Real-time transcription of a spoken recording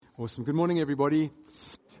Awesome. Good morning, everybody.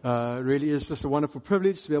 Really is just a wonderful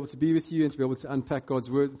privilege to be able to be with you and to be able to unpack God's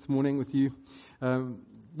Word this morning with you.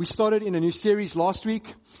 We started in a new series last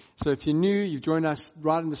week. So if you're new, you've joined us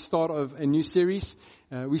right in the start of a new series.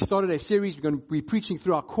 We started a series. We're going to be preaching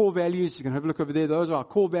through our core values. You can have a look over there. Those are our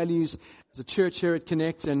core values as a church here at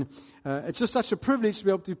Connect. And it's just such a privilege to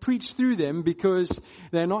be able to preach through them because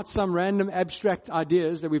they're not some random abstract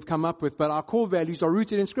ideas that we've come up with, but our core values are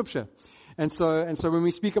rooted in Scripture. And so when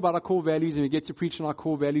we speak about our core values and we get to preach on our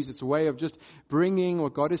core values, it's a way of just bringing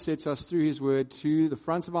what God has said to us through His Word to the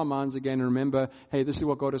front of our minds again and remember, hey, this is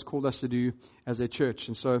what God has called us to do as a church.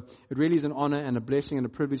 And so it really is an honor and a blessing and a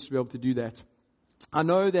privilege to be able to do that. I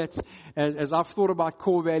know that as I've thought about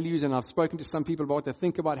core values and I've spoken to some people about what they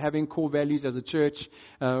think about having core values as a church,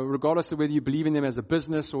 regardless of whether you believe in them as a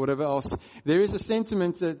business or whatever else, there is a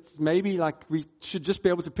sentiment that maybe like we should just be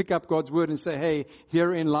able to pick up God's Word and say, hey,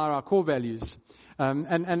 herein lie our core values.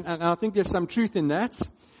 And I think there's some truth in that.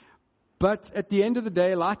 But at the end of the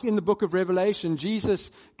day, like in the book of Revelation,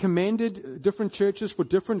 Jesus commended different churches for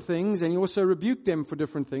different things and He also rebuked them for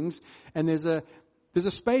different things. And there's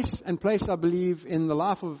a space and place, I believe, in the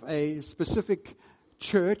life of a specific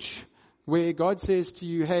church where God says to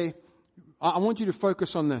you, hey, I want you to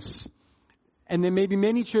focus on this. And there may be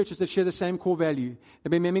many churches that share the same core value.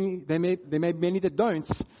 There may be many that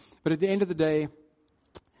don't. But at the end of the day,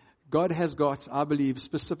 God has got, I believe,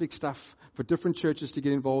 specific stuff for different churches to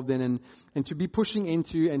get involved in and to be pushing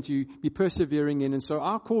into and to be persevering in. And so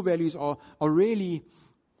our core values are really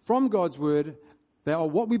from God's Word. They are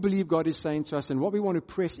what we believe God is saying to us and what we want to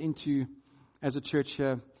press into as a church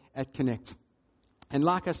here at Connect. And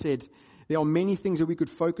like I said, there are many things that we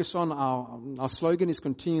could focus on. Our slogan is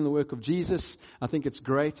continuing the work of Jesus. I think it's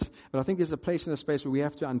great, but I think there's a place in a space where we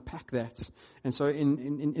have to unpack that. And so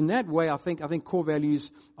in that way, I think core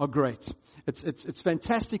values are great. It's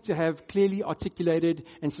fantastic to have clearly articulated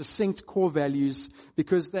and succinct core values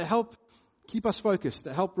because they help keep us focused,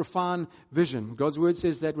 to help refine vision. God's Word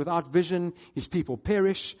says that without vision, His people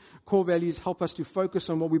perish. Core values help us to focus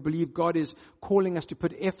on what we believe God is calling us to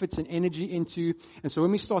put efforts and energy into. And so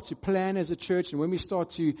when we start to plan as a church and when we start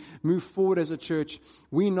to move forward as a church,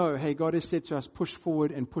 we know, hey, God has said to us, push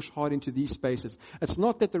forward and push hard into these spaces. It's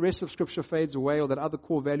not that the rest of Scripture fades away or that other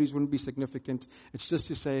core values wouldn't be significant. It's just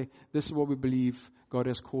to say, this is what we believe God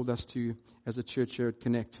has called us to as a church here at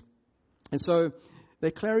Connect. And so they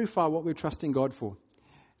clarify what we're trusting God for.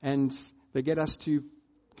 And they get us to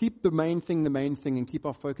keep the main thing, and keep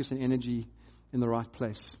our focus and energy in the right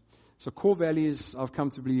place. So core values, I've come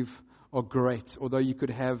to believe, are great. Although you could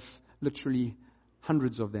have literally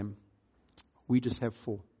hundreds of them. We just have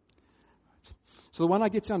 4. So the one I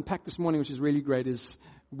get to unpack this morning, which is really great, is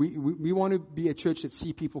we want to be a church that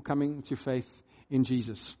see people coming to faith in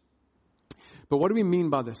Jesus. But what do we mean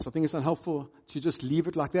by this? I think it's unhelpful to just leave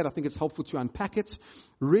it like that. I think it's helpful to unpack it.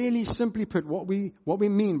 Really simply put, what we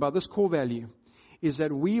mean by this core value is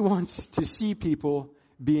that we want to see people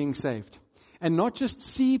being saved. And not just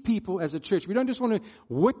see people as a church. We don't just want to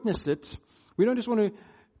witness it. We don't just want to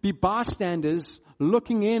be bystanders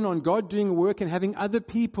looking in on God doing work and having other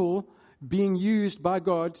people being used by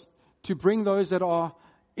God to bring those that are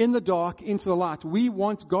in the dark into the light. We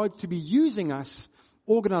want God to be using us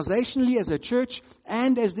organizationally as a church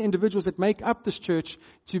and as the individuals that make up this church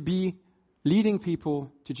to be leading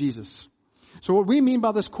people to Jesus. So what we mean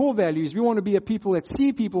by this core value is we want to be a people that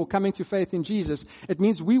see people coming to faith in Jesus. It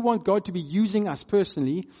means we want God to be using us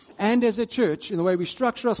personally and as a church in the way we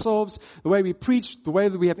structure ourselves, the way we preach, the way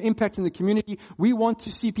that we have impact in the community. We want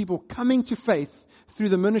to see people coming to faith through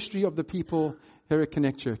the ministry of the people here at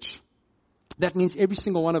Connect Church. That means every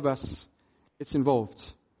single one of us is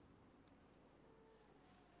involved.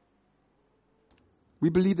 We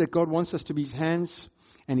believe that God wants us to be His hands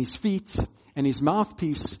and His feet and His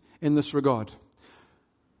mouthpiece in this regard.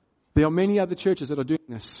 There are many other churches that are doing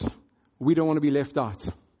this. We don't want to be left out.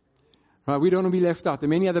 Right? We don't want to be left out. There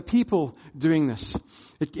are many other people doing this.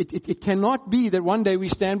 It cannot be that one day we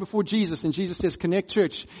stand before Jesus and Jesus says, Connect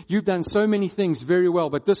Church, you've done so many things very well,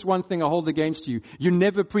 but this one thing I hold against you. You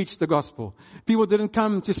never preached the gospel. People didn't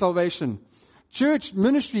come to salvation. Church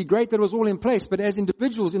ministry, great that it was all in place, but as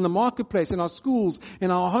individuals in the marketplace, in our schools, in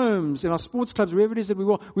our homes, in our sports clubs, wherever it is that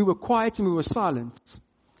we were quiet and we were silent.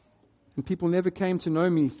 And people never came to know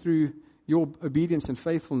me through your obedience and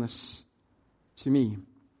faithfulness to me.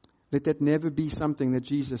 Let that never be something that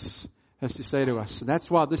Jesus has to say to us. So that's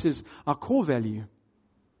why this is our core value.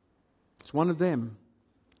 It's one of them.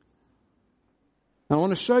 And I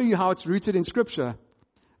want to show you how it's rooted in Scripture.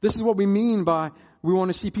 This is what we mean by we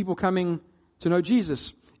want to see people coming to know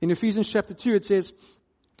Jesus. In Ephesians chapter 2, it says,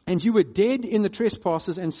 And you were dead in the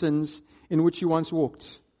trespasses and sins in which you once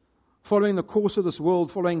walked, following the course of this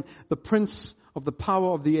world, following the prince of the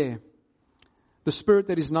power of the air, the spirit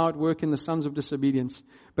that is now at work in the sons of disobedience.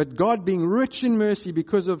 But God, being rich in mercy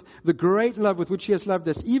because of the great love with which He has loved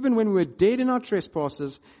us, even when we were dead in our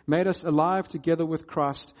trespasses, made us alive together with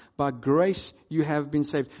Christ. By grace you have been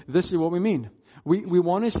saved. This is what we mean. We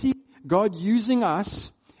want to see God using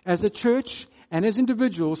us as a church and as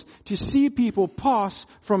individuals to see people pass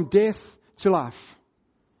from death to life.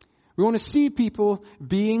 We want to see people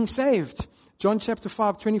being saved. John chapter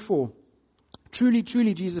 5:24. Truly,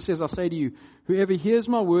 truly, Jesus says, I say to you, whoever hears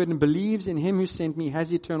my word and believes in Him who sent me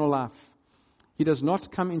has eternal life. He does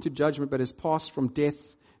not come into judgment, but has passed from death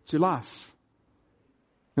to life.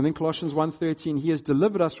 And then Colossians 1:13, He has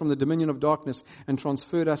delivered us from the dominion of darkness and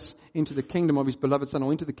transferred us into the kingdom of His beloved Son,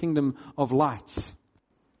 or into the kingdom of light.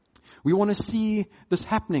 We want to see this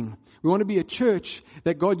happening. We want to be a church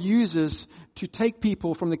that God uses to take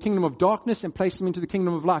people from the kingdom of darkness and place them into the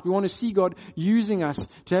kingdom of light. We want to see God using us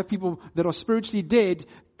to have people that are spiritually dead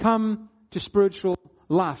come to spiritual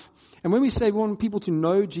life. And when we say we want people to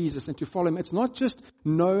know Jesus and to follow Him, it's not just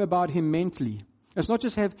know about Him mentally. It's not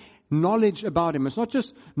just have knowledge about Him. It's not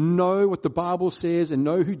just know what the Bible says and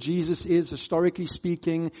know who Jesus is, historically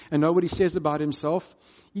speaking, and know what He says about Himself.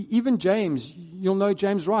 Even James, you'll know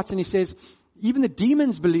James writes and he says, even the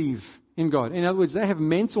demons believe in God. In other words, they have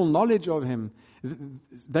mental knowledge of Him.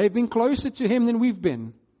 They've been closer to Him than we've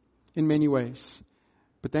been in many ways.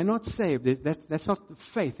 But they're not saved. That's not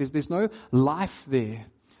faith. There's no life there.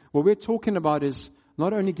 What we're talking about is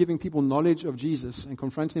not only giving people knowledge of Jesus and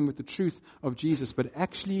confronting them with the truth of Jesus, but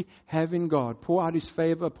actually having God pour out His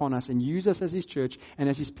favor upon us and use us as His church and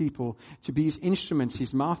as His people to be His instruments,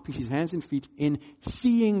 His mouthpiece, His hands and feet in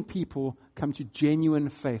seeing people come to genuine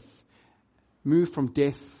faith, move from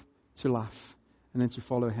death to life, and then to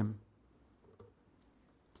follow Him.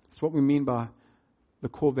 It's what we mean by the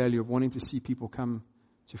core value of wanting to see people come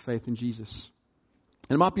to faith in Jesus.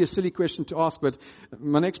 And it might be a silly question to ask, but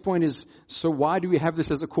my next point is, so why do we have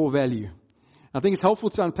this as a core value? I think it's helpful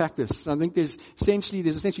to unpack this. I think there's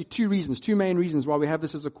essentially two main reasons why we have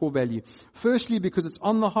this as a core value. Firstly, because it's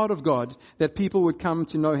on the heart of God that people would come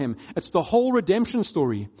to know Him. It's the whole redemption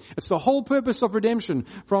story. It's the whole purpose of redemption.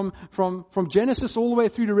 From Genesis all the way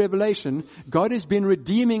through to Revelation, God has been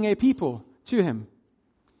redeeming a people to Him.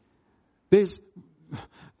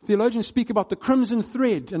 Theologians speak about the crimson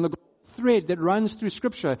thread and the thread that runs through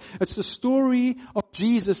Scripture. It's the story of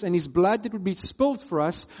Jesus and His blood that would be spilled for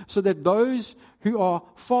us so that those who are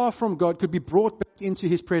far from God could be brought back into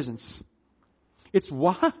His presence. It's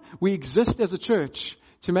why we exist as a church,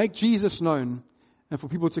 to make Jesus known and for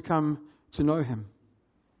people to come to know Him.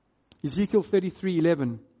 Ezekiel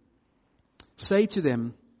 33:11. Say to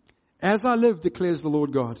them, as I live, declares the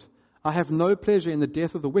Lord God, I have no pleasure in the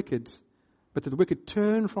death of the wicked, but that the wicked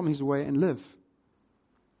turn from his way and live.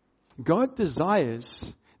 God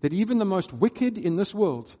desires that even the most wicked in this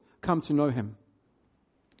world come to know Him.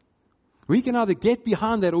 We can either get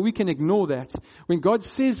behind that or we can ignore that. When God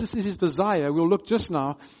says this is His desire, we'll look just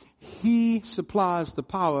now, He supplies the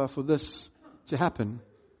power for this to happen.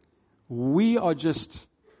 We are just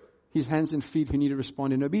His hands and feet who need to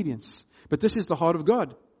respond in obedience. But this is the heart of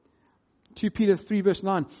God. 2 Peter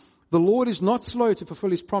 3:9. The Lord is not slow to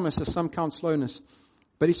fulfill His promise, as some count slowness,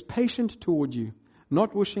 but is patient toward you,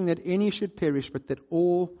 not wishing that any should perish, but that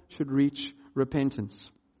all should reach repentance.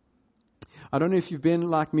 I don't know if you've been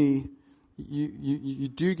like me. You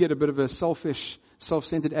do get a bit of a selfish,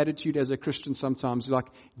 self-centered attitude as a Christian sometimes. You're like,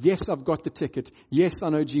 yes, I've got the ticket. Yes, I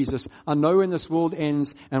know Jesus. I know when this world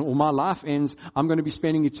ends or my life ends, I'm going to be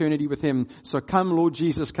spending eternity with Him. So come, Lord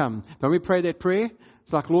Jesus, come. Don't we pray that prayer?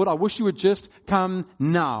 It's like, Lord, I wish You would just come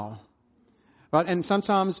now. Right? And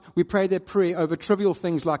sometimes we pray that prayer over trivial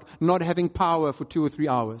things like not having power for 2 or 3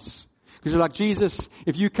 hours. Because you're like, Jesus,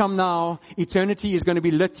 if You come now, eternity is going to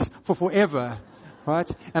be lit for forever. Right?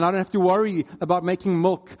 And I don't have to worry about making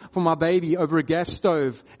milk for my baby over a gas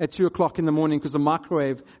stove at 2 o'clock in the morning because the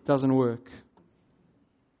microwave doesn't work.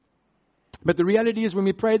 But the reality is when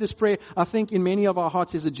we pray this prayer, I think in many of our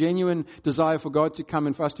hearts there's a genuine desire for God to come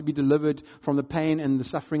and for us to be delivered from the pain and the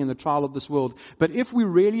suffering and the trial of this world. But if we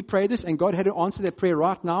really pray this and God had to answer that prayer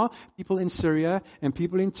right now, people in Syria and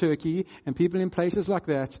people in Turkey and people in places like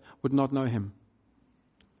that would not know Him.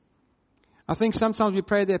 I think sometimes we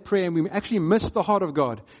pray that prayer and we actually miss the heart of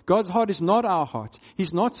God. God's heart is not our heart.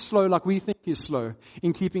 He's not slow like we think He's slow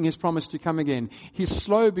in keeping His promise to come again. He's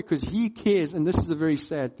slow because He cares, and this is a very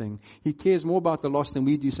sad thing. He cares more about the lost than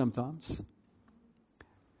we do sometimes.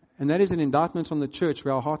 And that is an indictment on the church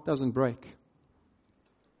where our heart doesn't break.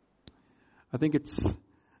 I think it's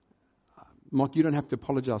Mark, you don't have to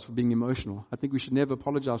apologize for being emotional. I think we should never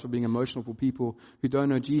apologize for being emotional for people who don't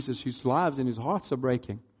know Jesus, whose lives and whose hearts are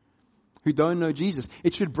breaking, who don't know Jesus.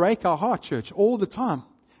 It should break our heart, church, all the time.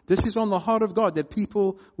 This is on the heart of God, that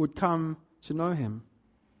people would come to know Him.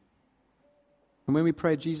 And when we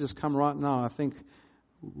pray, Jesus, come right now, I think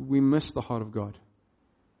we miss the heart of God.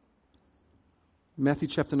 Matthew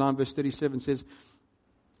chapter 9, verse 37 says,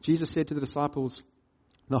 Jesus said to the disciples,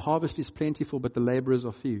 the harvest is plentiful, but the laborers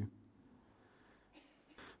are few.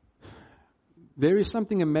 There is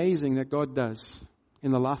something amazing that God does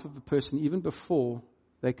in the life of a person even before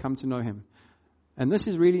they come to know Him. And this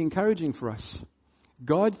is really encouraging for us.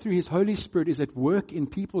 God, through His Holy Spirit, is at work in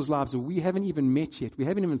people's lives that we haven't even met yet. We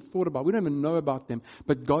haven't even thought about. We don't even know about them.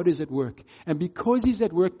 But God is at work. And because He's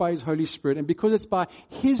at work by His Holy Spirit, and because it's by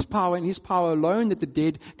His power and His power alone that the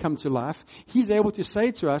dead come to life, He's able to say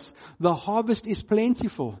to us, the harvest is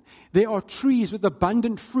plentiful. There are trees with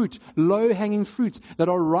abundant fruit, low-hanging fruits that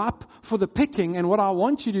are ripe for the picking. And what I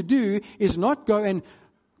want you to do is not go and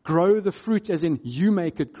grow the fruit as in you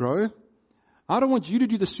make it grow. I don't want you to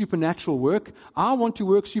do the supernatural work. I want to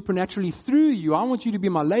work supernaturally through you. I want you to be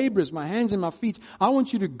my laborers, my hands and my feet. I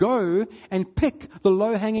want you to go and pick the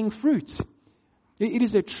low-hanging fruit. It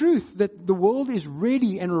is a truth that the world is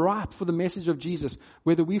ready and ripe for the message of Jesus,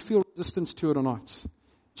 whether we feel resistance to it or not.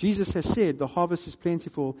 Jesus has said the harvest is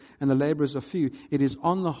plentiful and the laborers are few. It is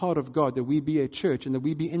on the heart of God that we be a church and that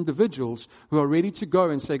we be individuals who are ready to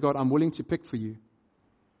go and say, God, I'm willing to pick for you.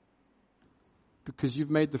 Because you've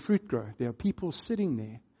made the fruit grow. There are people sitting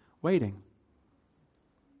there waiting.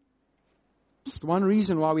 It's one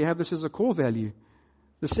reason why we have this as a core value.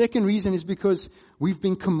 The second reason is because we've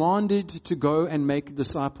been commanded to go and make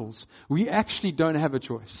disciples. We actually don't have a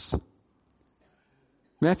choice.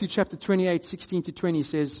 Matthew chapter 28, 16 to 20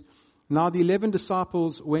 says, Now the 11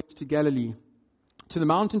 disciples went to Galilee, to the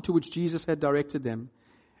mountain to which Jesus had directed them.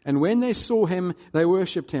 And when they saw Him, they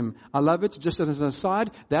worshipped Him. I love it. Just as an aside,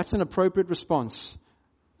 that's an appropriate response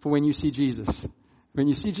for when you see Jesus. When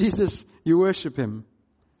you see Jesus, you worship Him.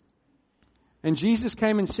 And Jesus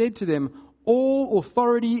came and said to them, All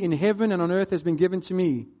authority in heaven and on earth has been given to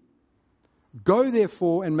me. Go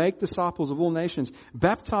therefore and make disciples of all nations,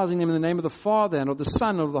 baptizing them in the name of the Father and of the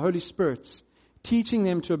Son and of the Holy Spirit, teaching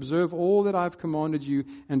them to observe all that I have commanded you,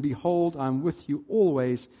 and behold, I am with you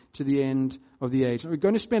always to the end of the age. And we're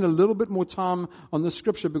going to spend a little bit more time on this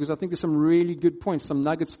scripture because I think there's some really good points, some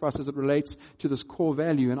nuggets for us as it relates to this core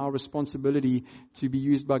value and our responsibility to be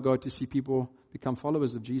used by God to see people become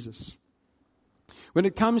followers of Jesus. When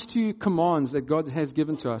it comes to commands that God has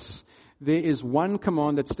given to us, there is one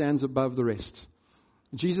command that stands above the rest.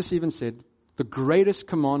 Jesus even said, the greatest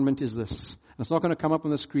commandment is this. And it's not going to come up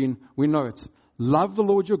on the screen. We know it. Love the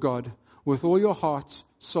Lord your God with all your heart,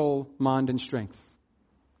 soul, mind, and strength.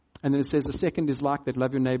 And then it says the second is like that.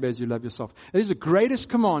 Love your neighbor as you love yourself. That is the greatest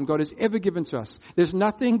command God has ever given to us. There's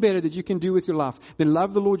nothing better that you can do with your life than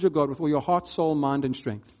love the Lord your God with all your heart, soul, mind, and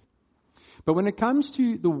strength. But when it comes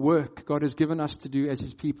to the work God has given us to do as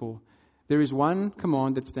His people, there is one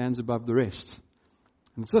command that stands above the rest.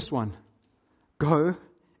 And it's this one. Go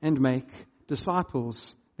and make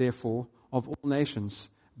disciples, therefore, of all nations,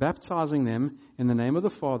 baptizing them in the name of the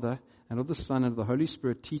Father and of the Son and of the Holy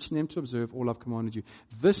Spirit, teaching them to observe all I've commanded you.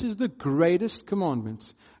 This is the greatest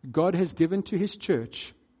commandment God has given to His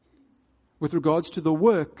church with regards to the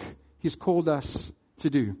work He's called us to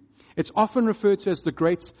do. It's often referred to as the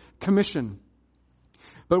Great Commission.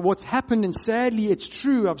 But what's happened, and sadly it's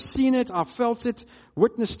true, I've seen it, I've felt it,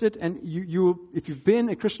 witnessed it, and you, if you've been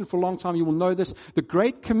a Christian for a long time, you will know this. The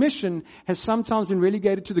Great Commission has sometimes been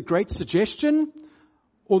relegated to the Great Suggestion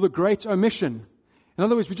or the Great Omission. In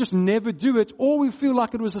other words, we just never do it, or we feel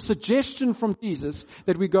like it was a suggestion from Jesus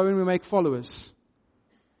that we go and we make followers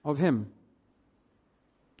of Him.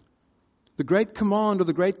 The Great Command or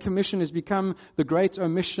the Great Commission has become the Great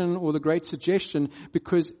Omission or the Great Suggestion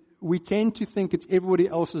because we tend to think it's everybody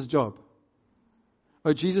else's job.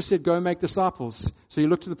 Oh, Jesus said, go and make disciples. So you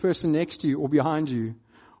look to the person next to you or behind you,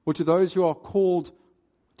 or to those who are called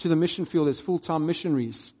to the mission field as full-time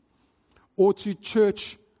missionaries, or to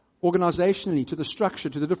church organizationally, to the structure,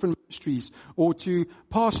 to the different ministries, or to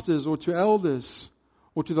pastors, or to elders,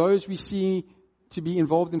 or to those we see to be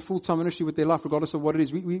involved in full-time ministry with their life, regardless of what it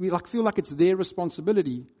is. We feel like it's their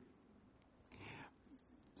responsibility.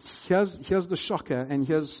 Here's the shocker, and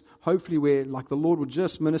here's hopefully where the Lord will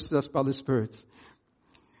just minister to us by the Spirit.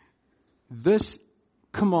 This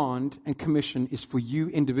command and commission is for you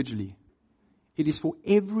individually. It is for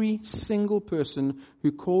every single person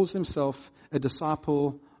who calls himself a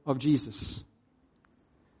disciple of Jesus.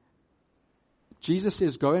 Jesus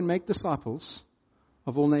says, go and make disciples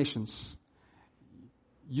of all nations,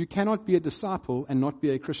 you cannot be a disciple and not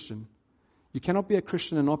be a Christian. You cannot be a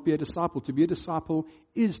Christian and not be a disciple. To be a disciple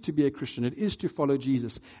is to be a Christian. It is to follow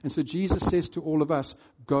Jesus. And so Jesus says to all of us,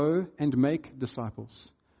 go and make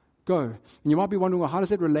disciples. Go. And you might be wondering, well, how does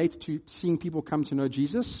that relate to seeing people come to know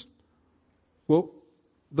Jesus? Well,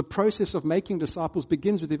 the process of making disciples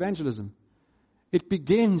begins with evangelism. It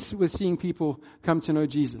begins with seeing people come to know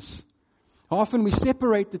Jesus. Often we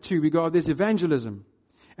separate the two. We go, oh, there's evangelism.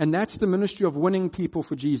 And that's the ministry of winning people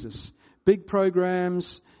for Jesus. Big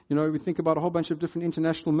programs. We think about a whole bunch of different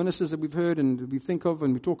international ministers that we've heard and we think of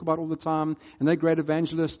and we talk about all the time. And they're great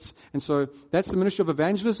evangelists. And so that's the ministry of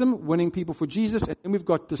evangelism, winning people for Jesus. And then we've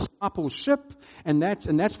got discipleship. And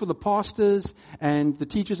that's for the pastors and the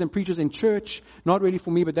teachers and preachers in church. Not really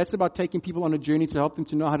for me, but that's about taking people on a journey to help them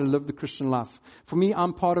to know how to live the Christian life. For me,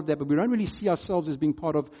 I'm part of that, but we don't really see ourselves as being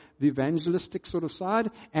part of the evangelistic sort of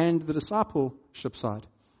side and the discipleship side.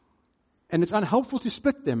 And it's unhelpful to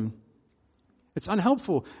split them. It's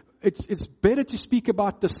unhelpful. It's better to speak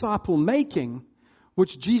about disciple making,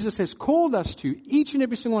 which Jesus has called us to. Each and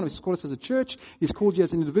every single one of us. He's called us as a church. He's called you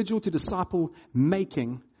as an individual to disciple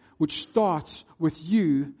making, which starts with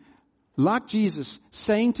you, like Jesus,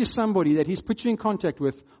 saying to somebody that He's put you in contact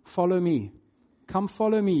with, follow me. Come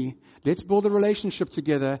follow me. Let's build a relationship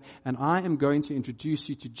together, and I am going to introduce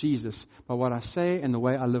you to Jesus by what I say and the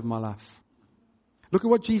way I live my life. Look at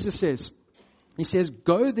what Jesus says. He says,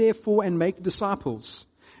 go therefore and make disciples.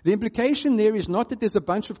 The implication there is not that there's a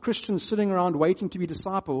bunch of Christians sitting around waiting to be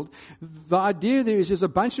discipled. The idea there is there's a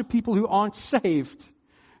bunch of people who aren't saved,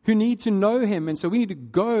 who need to know Him. And so we need to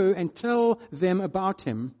go and tell them about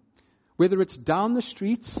Him, whether it's down the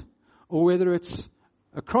street or whether it's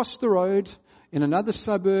across the road in another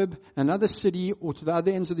suburb, another city, or to the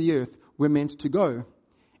other ends of the earth. We're meant to go.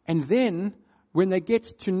 And then when they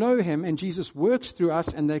get to know Him and Jesus works through us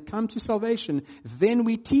and they come to salvation, then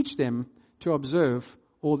we teach them to observe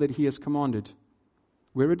all that He has commanded.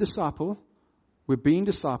 We're a disciple. We're being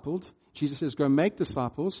discipled. Jesus says, go make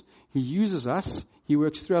disciples. He uses us. He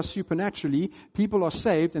works through us supernaturally. People are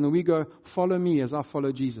saved, and then we go, follow me as I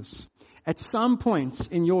follow Jesus. At some point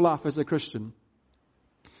in your life as a Christian,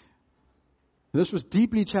 this was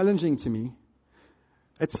deeply challenging to me.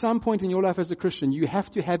 At some point in your life as a Christian, you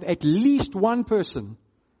have to have at least one person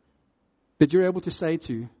that you're able to say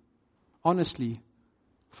to, honestly,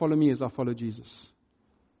 follow me as I follow Jesus.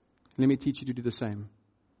 Let me teach you to do the same.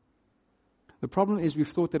 The problem is we've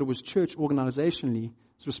thought that it was church organizationally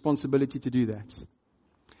its responsibility to do that.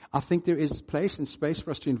 I think there is place and space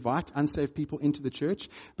for us to invite unsaved people into the church.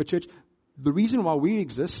 But church, the reason why we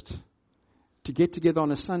exist to get together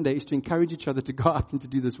on a Sunday is to encourage each other to go out and to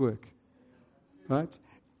do this work. Right?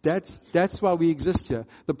 That's why we exist here.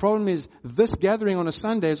 The problem is this gathering on a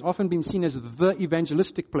Sunday has often been seen as the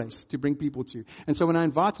evangelistic place to bring people to. And so when I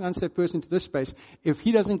invite an unsaved person to this space, if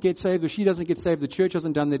he doesn't get saved or she doesn't get saved, the church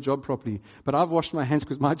hasn't done their job properly. But I've washed my hands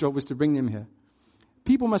because my job was to bring them here.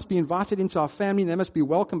 People must be invited into our family. They must be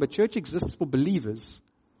welcome. But church exists for believers.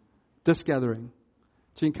 This gathering.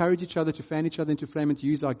 To encourage each other, to fan each other into flame, and to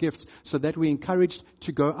use our gifts so that we're encouraged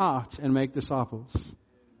to go out and make disciples.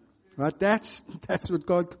 Right? That's what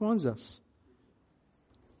God commands us.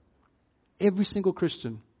 Every single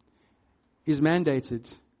Christian is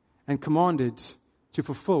mandated and commanded to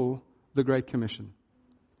fulfill the Great Commission.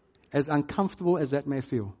 As uncomfortable as that may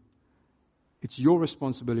feel, it's your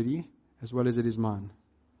responsibility as well as it is mine.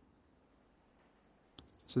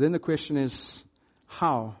 So then the question is,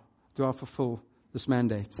 how do I fulfill this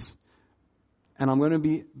mandate? And I'm going to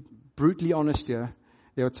be brutally honest here.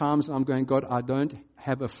 There are times I'm going, God, I don't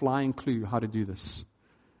have a flying clue how to do this.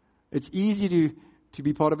 It's easy to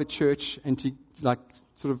be part of a church and to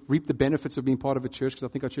sort of reap the benefits of being part of a church, because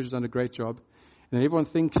I think our church has done a great job. And everyone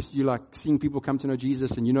thinks you like seeing people come to know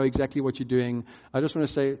Jesus and you know exactly what you're doing. I just want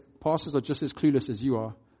to say pastors are just as clueless as you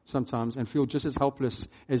are sometimes and feel just as helpless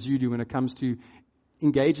as you do when it comes to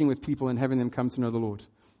engaging with people and having them come to know the Lord.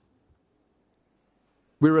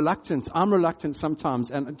 We're reluctant. I'm reluctant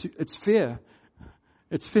sometimes, and it's fear.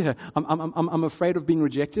 It's fear. I'm afraid of being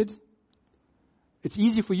rejected. It's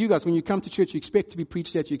easy for you guys. When you come to church, you expect to be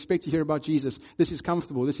preached at. You expect to hear about Jesus. This is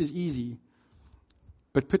comfortable. This is easy.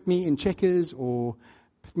 But put me in Checkers or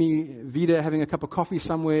put me Vida having a cup of coffee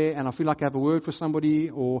somewhere and I feel like I have a word for somebody,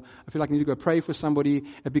 or I feel like I need to go pray for somebody.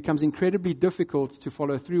 It becomes incredibly difficult to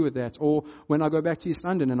follow through with that. Or when I go back to East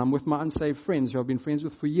London and I'm with my unsaved friends who I've been friends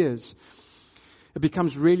with for years, it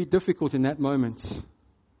becomes really difficult in that moment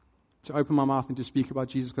to open my mouth and to speak about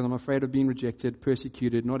Jesus because I'm afraid of being rejected,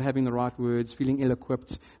 persecuted, not having the right words, feeling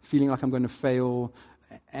ill-equipped, feeling like I'm going to fail,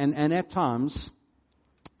 and at times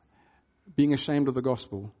being ashamed of the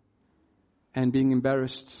gospel. and being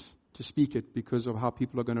embarrassed to speak it because of how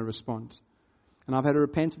people are going to respond. And I've had to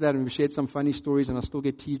repent of that, and we've shared some funny stories, and I still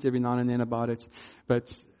get teased every now and then about it.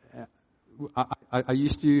 But I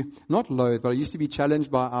used to, not loathe, but I used to be challenged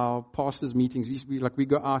by our pastors' meetings. We used to be like, we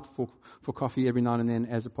go out for coffee every now and then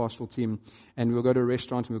as a pastoral team, and we'll go to a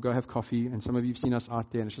restaurant and we'll go have coffee, and some of you have seen us out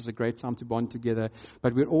there, and it's just a great time to bond together.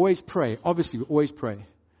 But we'd always pray. Obviously, we always pray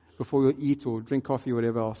before we'll eat or drink coffee or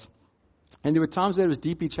whatever else. And there were times that it was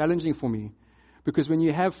deeply challenging for me. Because when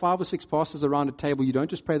you have 5 or 6 pastors around a table, you don't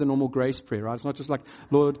just pray the normal grace prayer, right? It's not just like,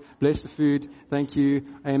 Lord, bless the food, thank you,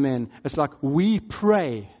 amen. It's like, we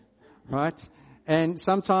pray, right? And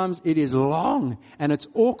sometimes it is long, and it's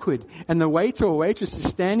awkward, and the waiter or waitress is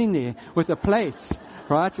standing there with a plate,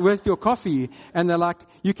 right, with your coffee, and they're like,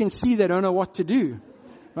 you can see they don't know what to do,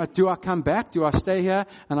 right? Do I come back? Do I stay here?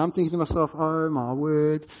 And I'm thinking to myself, oh my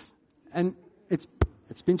word. And it's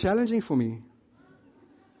been challenging for me.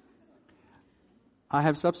 I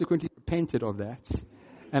have subsequently repented of that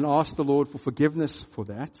and asked the Lord for forgiveness for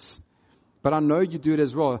that. But I know you do it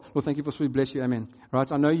as well. Lord, thank you for sweet bless you. Amen. Right?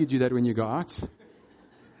 I know you do that when you go out.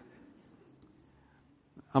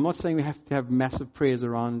 I'm not saying we have to have massive prayers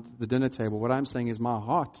around the dinner table. What I'm saying is my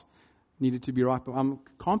heart needed to be right. But I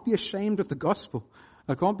can't be ashamed of the gospel.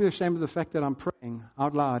 I can't be ashamed of the fact that I'm praying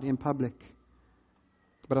out loud in public.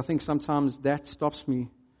 But I think sometimes that stops me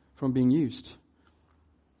from being used.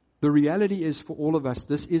 The reality is, for all of us,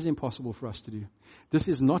 this is impossible for us to do. This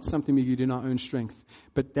is not something we do in our own strength.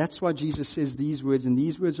 But that's why Jesus says these words, and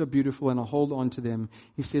these words are beautiful, and I'll hold on to them.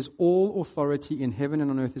 He says, all authority in heaven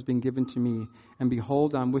and on earth has been given to me, and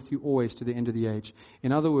behold, I'm with you always to the end of the age.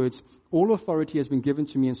 In other words, all authority has been given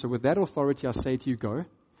to me, and so with that authority I say to you, go.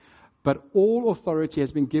 But all authority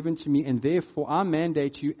has been given to me, and therefore I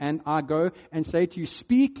mandate you, and I go and say to you,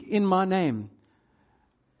 speak in my name.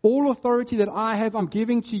 All authority that I have, I'm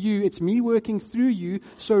giving to you. It's me working through you.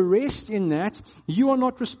 So rest in that. You are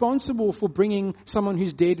not responsible for bringing someone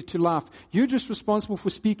who's dead to life. You're just responsible for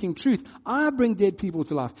speaking truth. I bring dead people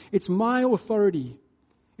to life. It's my authority.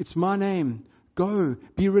 It's my name. Go.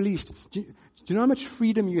 Be released. Do you know how much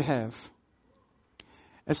freedom you have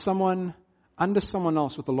as someone under someone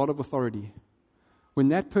else with a lot of authority? When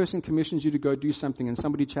that person commissions you to go do something and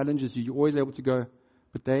somebody challenges you, you're always able to go,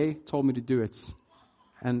 but they told me to do it.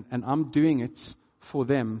 And I'm doing it for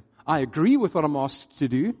them. I agree with what I'm asked to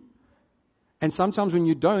do. And sometimes when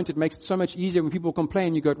you don't, it makes it so much easier when people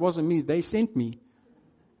complain. You go, it wasn't me, they sent me.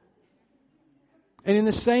 And in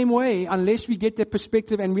the same way, unless we get that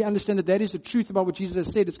perspective and we understand that that is the truth about what Jesus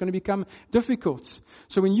has said, it's going to become difficult.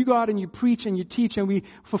 So when you go out and you preach and you teach and we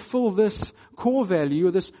fulfill this core value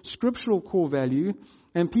or this scriptural core value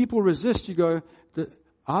and people resist, you go,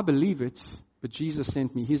 I believe it, but Jesus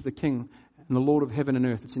sent me. He's the King and the Lord of heaven and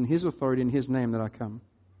earth. It's in His authority and His name that I come.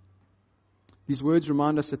 These words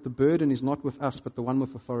remind us that the burden is not with us, but the one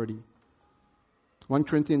with authority. 1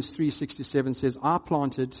 Corinthians 3:6-7 says, I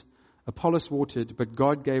planted, Apollos watered, but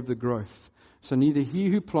God gave the growth. So neither he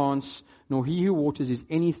who plants nor he who waters is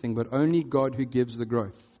anything, but only God who gives the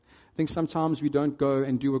growth. I think sometimes we don't go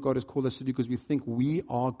and do what God has called us to do because we think we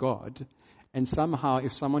are God. And somehow,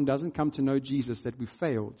 if someone doesn't come to know Jesus, that we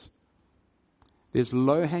failed. There's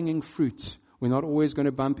low-hanging fruit. We're not always going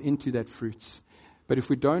to bump into that fruit. But if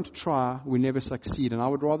we don't try, we never succeed. And I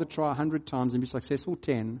would rather try 100 times and be successful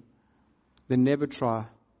 10 than never try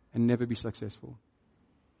and never be successful.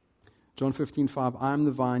 John 15:5, I am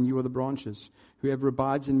the vine, you are the branches. Whoever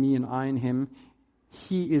abides in me and I in him,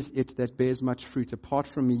 he is it that bears much fruit. Apart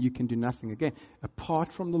from me, you can do nothing. Again,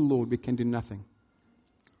 apart from the Lord, we can do nothing.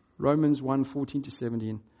 Romans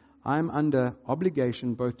 1:14-17. I am under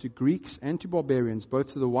obligation both to Greeks and to barbarians,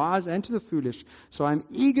 both to the wise and to the foolish. So I am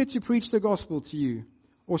eager to preach the gospel to you,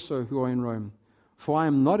 also who are in Rome. For I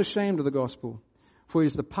am not ashamed of the gospel. For it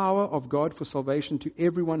is the power of God for salvation to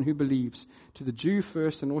everyone who believes, to the Jew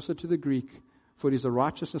first and also to the Greek. For it is the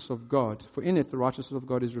righteousness of God. For in it the righteousness of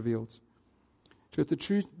God is revealed. So the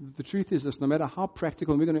truth is this, no matter how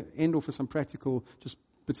practical, and we're going to end off with some practical, just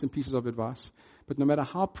bits and pieces of advice. But no matter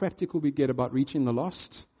how practical we get about reaching the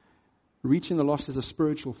lost is a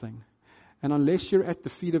spiritual thing. And unless you're at the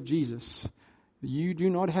feet of Jesus, you do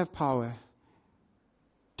not have power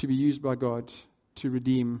to be used by God to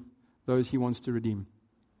redeem those He wants to redeem.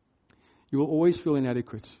 You will always feel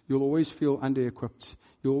inadequate. You'll always feel under-equipped.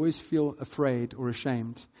 You'll always feel afraid or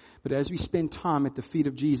ashamed. But as we spend time at the feet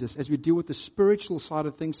of Jesus, as we deal with the spiritual side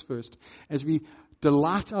of things first, as we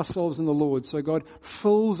delight ourselves in the Lord, so God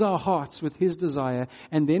fills our hearts with His desire,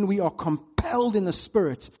 and then we are compelled in the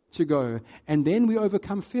Spirit to go, and then we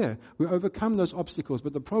overcome fear. We overcome those obstacles.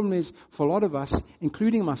 But the problem is, for a lot of us,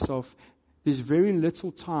 including myself, there's very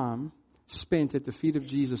little time spent at the feet of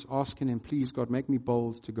Jesus asking Him, please, God, make me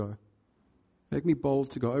bold to go. Make me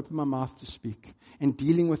bold to go. Open my mouth to speak. And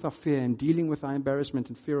dealing with our fear and dealing with our embarrassment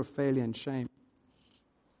and fear of failure and shame.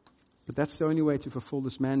 But that's the only way to fulfill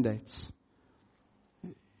this mandate,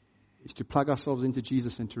 is to plug ourselves into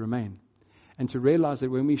Jesus and to remain. And to realize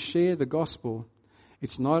that when we share the gospel,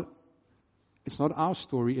 it's not our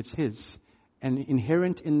story, it's His. And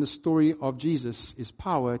inherent in the story of Jesus is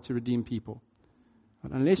power to redeem people.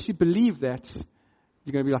 But unless you believe that,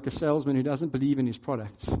 you're going to be like a salesman who doesn't believe in his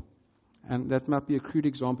products. And that might be a crude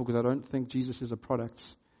example because I don't think Jesus is a product.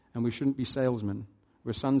 And we shouldn't be salesmen.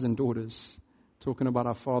 We're sons and daughters talking about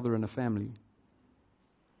our Father and a family.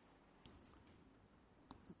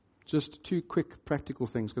 Just 2 quick practical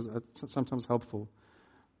things because it's sometimes helpful.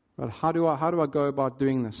 But how do I go about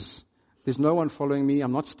doing this? There's no one following me.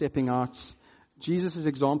 I'm not stepping out. Jesus'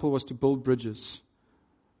 example was to build bridges.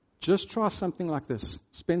 Just try something like this.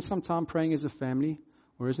 Spend some time praying as a family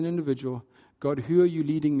or as an individual. God, who are you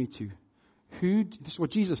leading me to? This is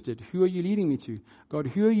what Jesus did. Who are you leading me to? God,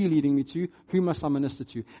 who are you leading me to? Who must I minister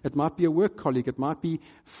to? It might be a work colleague. It might be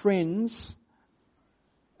friends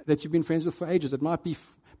that you've been friends with for ages. It might be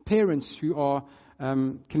parents who are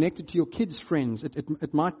connected to your kids' friends.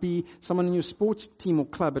 It might be someone in your sports team or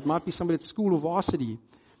club. It might be somebody at school or varsity.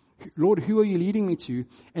 Lord, who are you leading me to?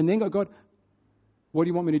 And then God, what do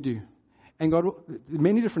you want me to do? And God,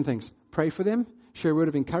 many different things. Pray for them, share a word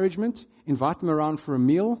of encouragement, invite them around for a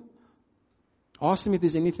meal, ask them if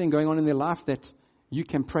there's anything going on in their life that you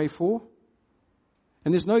can pray for.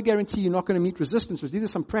 And there's no guarantee you're not going to meet resistance, but these are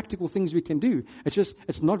some practical things we can do.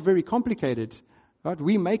 It's not very complicated. Right?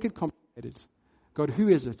 We make it complicated. God, who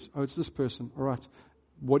is it? Oh, it's this person. All right.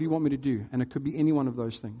 What do you want me to do? And it could be any one of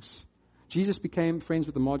those things. Jesus became friends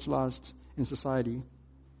with the marginalized in society.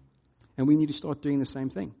 And we need to start doing the same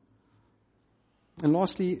thing. And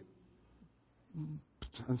lastly,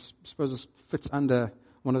 I suppose this fits under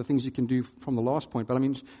one of the things you can do from the last point. But I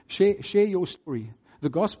mean, share your story. The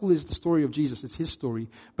gospel is the story of Jesus. It's His story.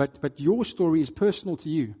 But your story is personal to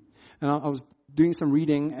you. And I was doing some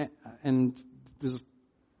reading, and there's a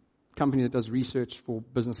company that does research for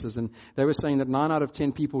businesses, and they were saying that 9 out of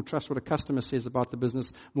 10 people trust what a customer says about the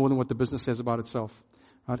business more than what the business says about itself.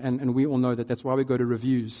 Right? And we all know that. That's why we go to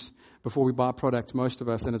reviews before we buy a product, most of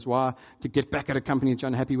us. And it's why, to get back at a company that you're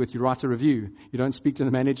unhappy with, you write a review. You don't speak to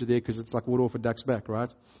the manager there because it's like water off a duck's back,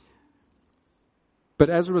 right? But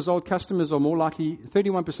as a result, customers are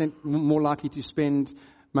 31% more likely to spend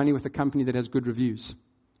money with a company that has good reviews.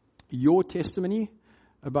 Your testimony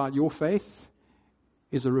about your faith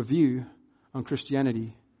is a review on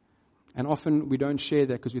Christianity. And often we don't share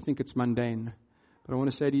that because we think it's mundane. But I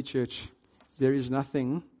want to say to you, church, there is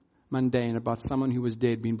nothing mundane about someone who was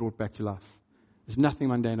dead being brought back to life. There's nothing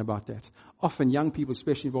mundane about that. Often young people,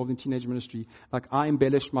 especially involved in teenage ministry, like I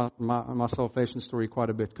embellish my salvation story quite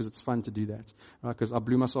a bit because it's fun to do that. Right? Because I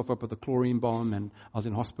blew myself up with a chlorine bomb and I was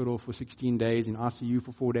in hospital for 16 days, in ICU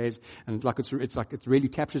for 4 days, and it really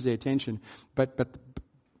captures their attention. But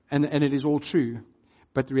it is all true.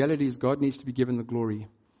 But the reality is God needs to be given the glory.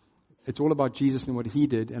 It's all about Jesus and what He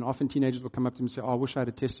did. And often teenagers will come up to me and say, I wish I had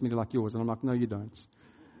a testimony like yours. And I'm like, no, you don't.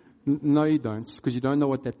 No, you don't, because you don't know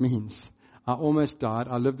what that means. I almost died.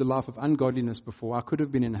 I lived a life of ungodliness before. I could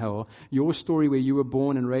have been in hell. Your story where you were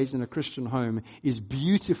born and raised in a Christian home is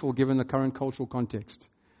beautiful given the current cultural context.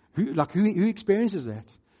 Who experiences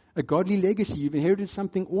that? A godly legacy. You've inherited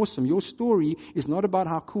something awesome. Your story is not about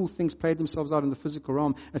how cool things played themselves out in the physical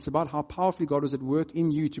realm. It's about how powerfully God was at work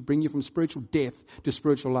in you to bring you from spiritual death to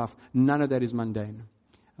spiritual life. None of that is mundane.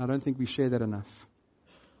 I don't think we share that enough.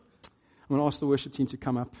 I'm going to ask the worship team to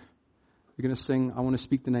come up. We're going to sing, I want to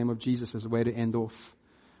speak the name of Jesus as a way to end off.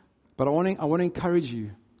 But I want to encourage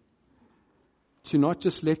you to not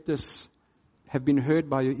just let this have been heard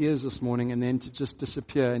by your ears this morning and then to just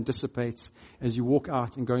disappear and dissipate as you walk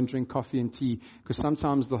out and go and drink coffee and tea. Because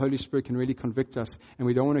sometimes the Holy Spirit can really convict us and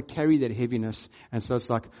we don't want to carry that heaviness. And so it's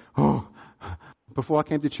like, before I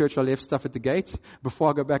came to church, I left stuff at the gate. Before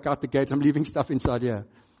I go back out the gate, I'm leaving stuff inside here.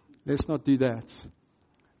 Let's not do that.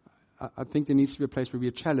 I think there needs to be a place where we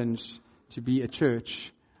are challenged to be a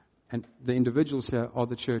church, and the individuals here are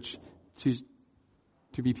the church,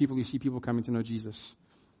 to be people who see people coming to know Jesus.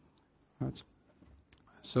 Right?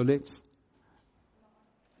 So let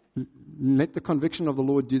the conviction of the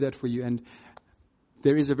Lord do that for you. And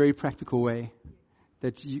there is a very practical way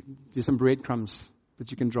that there's some breadcrumbs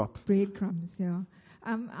that you can drop. Breadcrumbs, yeah.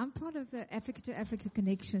 I'm part of the Africa to Africa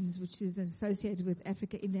Connections, which is associated with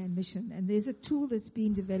Africa Inland Mission. And there's a tool that's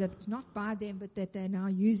being developed, not by them, but that they're now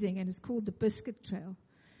using, and it's called the Biscuit Trail.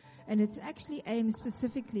 And it's actually aimed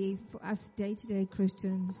specifically for us day-to-day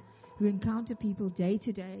Christians who encounter people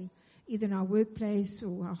day-to-day, either in our workplace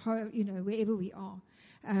or our home, wherever we are.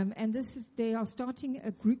 And they are starting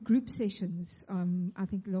a group sessions, I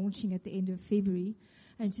think launching at the end of February.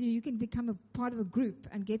 And so you can become a part of a group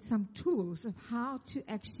and get some tools of how to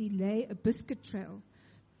actually lay a biscuit trail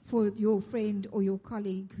for your friend or your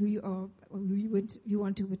colleague who you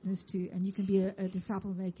want to witness to, and you can be a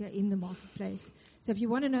disciple maker in the marketplace. So if you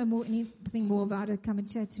want to know anything more about it, come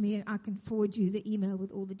and chat to me, and I can forward you the email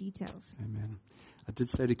with all the details. Amen. I did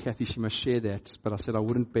say to Kathy she must share that, but I said I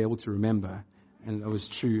wouldn't be able to remember, and it was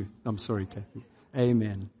true. I'm sorry, Kathy.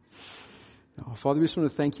 Amen. Father, we just want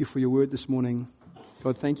to thank you for your word this morning.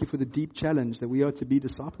 God, thank you for the deep challenge that we are to be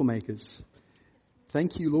disciple makers.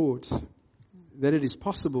 Thank you, Lord, that it is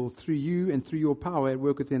possible through you and through your power at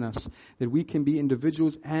work within us, that we can be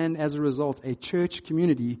individuals and, as a result, a church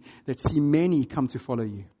community that see many come to follow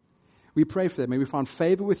you. We pray for that. May we find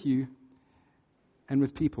favor with you and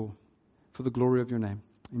with people for the glory of your name.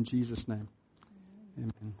 In Jesus' name.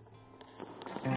 Amen.